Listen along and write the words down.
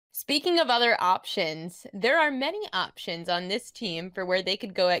Speaking of other options, there are many options on this team for where they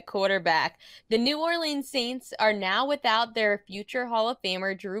could go at quarterback. The New Orleans Saints are now without their future Hall of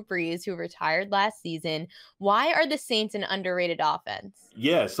Famer Drew Brees, who retired last season. Why are the Saints an underrated offense?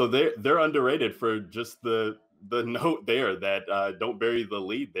 Yeah, so they're underrated for just the note there that don't bury the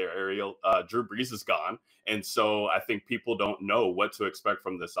lead there, Ariel. Drew Brees is gone, and so I think people don't know what to expect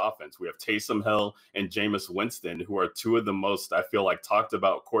from this offense. We have Taysom Hill and Jameis Winston, who are two of the most I feel like talked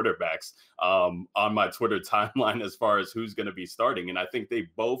about quarterbacks on my Twitter timeline as far as who's going to be starting, and I think they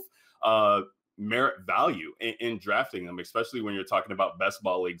both. Merit value in drafting them, especially when you're talking about best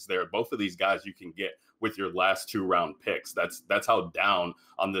ball leagues. There, both of these guys you can get with your last 2 round picks. That's how down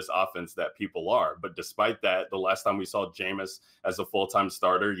on this offense that people are. But despite that, the last time we saw Jameis as a full-time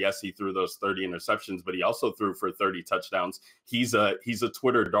starter, yes, he threw those 30 interceptions, but he also threw for 30 touchdowns. He's a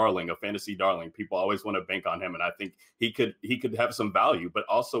Twitter darling, a fantasy darling. People always want to bank on him, and I think he could have some value. But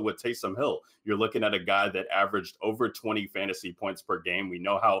also with Taysom Hill, you're looking at a guy that averaged over 20 fantasy points per game. We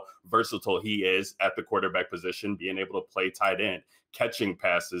know how versatile he is at the quarterback position, being able to play tight end, catching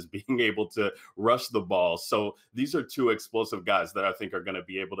passes, being able to rush the ball. So these are two explosive guys that I think are going to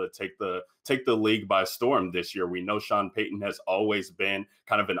be able to take the league by storm this year. We know Sean Payton has always been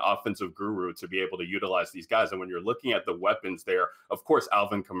kind of an offensive guru to be able to utilize these guys. And when you're looking at the weapons there, of course,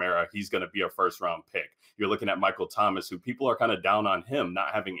 Alvin Kamara, he's going to be a first-round pick. You're looking at Michael Thomas, who people are kind of down on him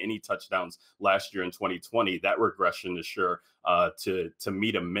not having any touchdowns last year in 2020. That regression is sure to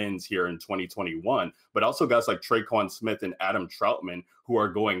meet amends here in 2021. But also guys like Traquan Smith and Adam Troutman, who are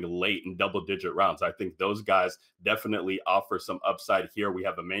going late in double-digit rounds. I think those guys definitely offer some upside here. We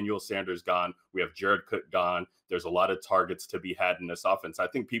have Emmanuel Sanders gone. We have Jared Cook gone. There's a lot of targets to be had in this offense. I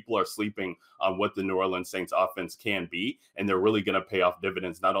think people are sleeping on what the New Orleans Saints offense can be, and they're really going to pay off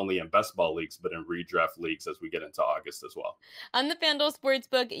dividends not only in best ball leagues, but in redraft leagues as we get into August as well. On the FanDuel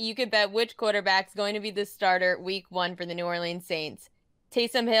Sportsbook, you could bet which quarterback's going to be the starter week 1 for the New Orleans Saints.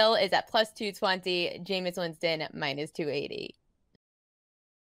 Taysom Hill is at plus 220, Jameis Winston minus 280.